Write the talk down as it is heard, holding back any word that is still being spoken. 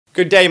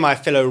Good day, my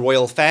fellow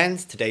royal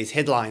fans. Today's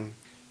headline: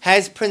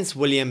 has Prince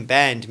William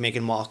banned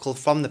Meghan Markle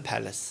from the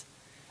palace?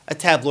 A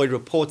tabloid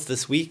reports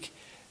this week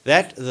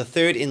that the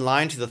third in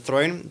line to the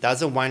throne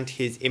doesn't want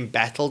his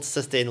embattled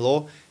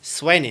sister-in-law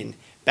Swanin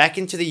back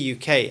into the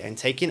UK and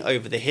taking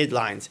over the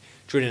headlines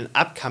during an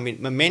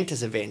upcoming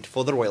momentous event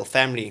for the royal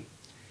family.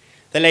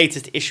 The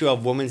latest issue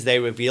of Women's Day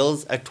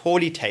reveals a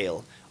tawdry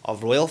tale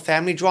of royal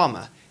family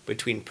drama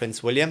between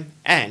Prince William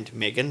and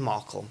Meghan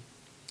Markle.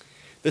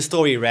 The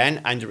story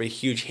ran under a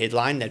huge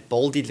headline that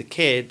boldly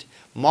declared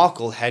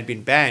Markle had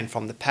been banned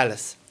from the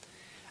palace.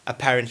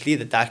 Apparently,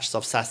 the Duchess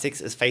of Sussex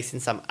is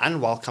facing some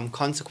unwelcome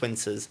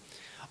consequences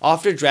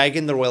after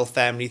dragging the royal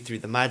family through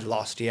the mud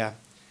last year.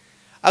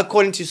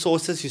 According to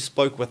sources who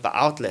spoke with the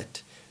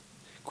outlet,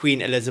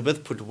 Queen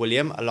Elizabeth put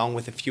William, along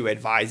with a few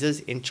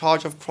advisors, in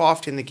charge of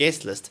crafting the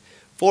guest list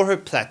for her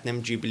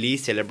Platinum Jubilee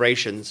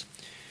celebrations.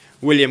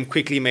 William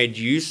quickly made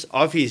use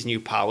of his new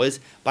powers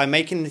by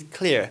making it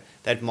clear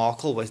that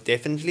Markle was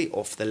definitely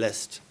off the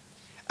list.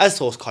 A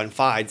source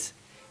confides,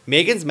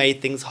 Meghan's made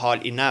things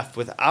hard enough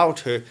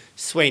without her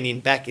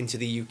swaning back into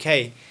the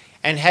UK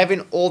and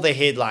having all the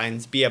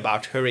headlines be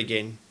about her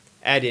again,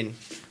 adding,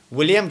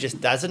 William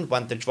just doesn't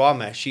want the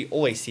drama she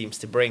always seems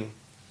to bring.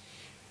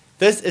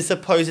 This is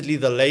supposedly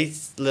the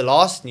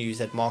last news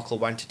that Markle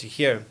wanted to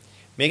hear.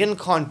 Meghan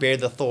can't bear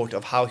the thought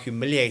of how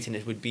humiliating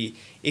it would be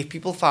if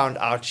people found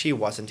out she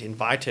wasn't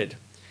invited.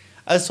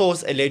 A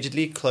source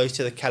allegedly close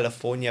to the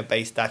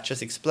California-based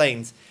Duchess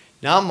explains,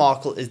 now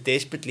Markle is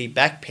desperately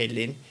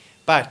backpedaling,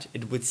 but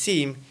it would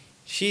seem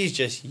she's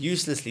just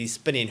uselessly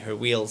spinning her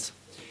wheels.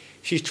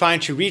 She's trying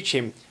to reach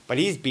him, but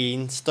he's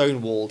being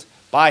stonewalled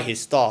by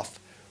his staff.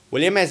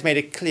 William has made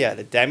it clear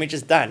that damage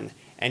is done,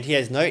 and he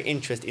has no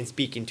interest in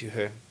speaking to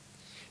her.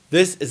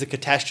 This is a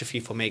catastrophe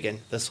for Meghan,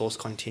 the source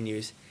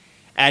continues,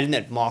 adding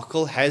that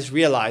Markle has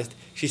realized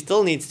she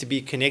still needs to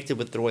be connected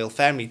with the royal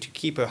family to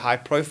keep her high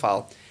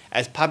profile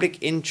as public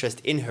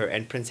interest in her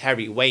and Prince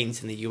Harry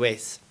wanes in the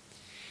US.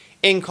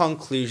 In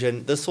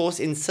conclusion, the source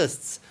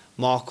insists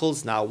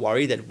Markle's now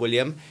worried that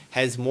William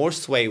has more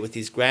sway with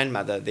his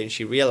grandmother than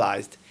she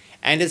realized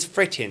and is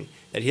fretting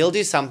that he'll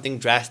do something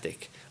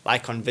drastic,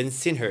 like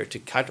convincing her to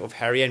cut off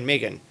Harry and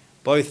Meghan,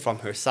 both from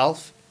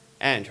herself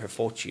and her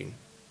fortune.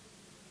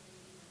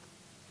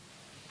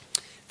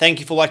 Thank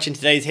you for watching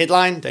today's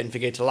headline. Don't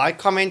forget to like,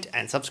 comment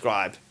and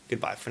subscribe.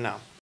 Goodbye for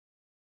now.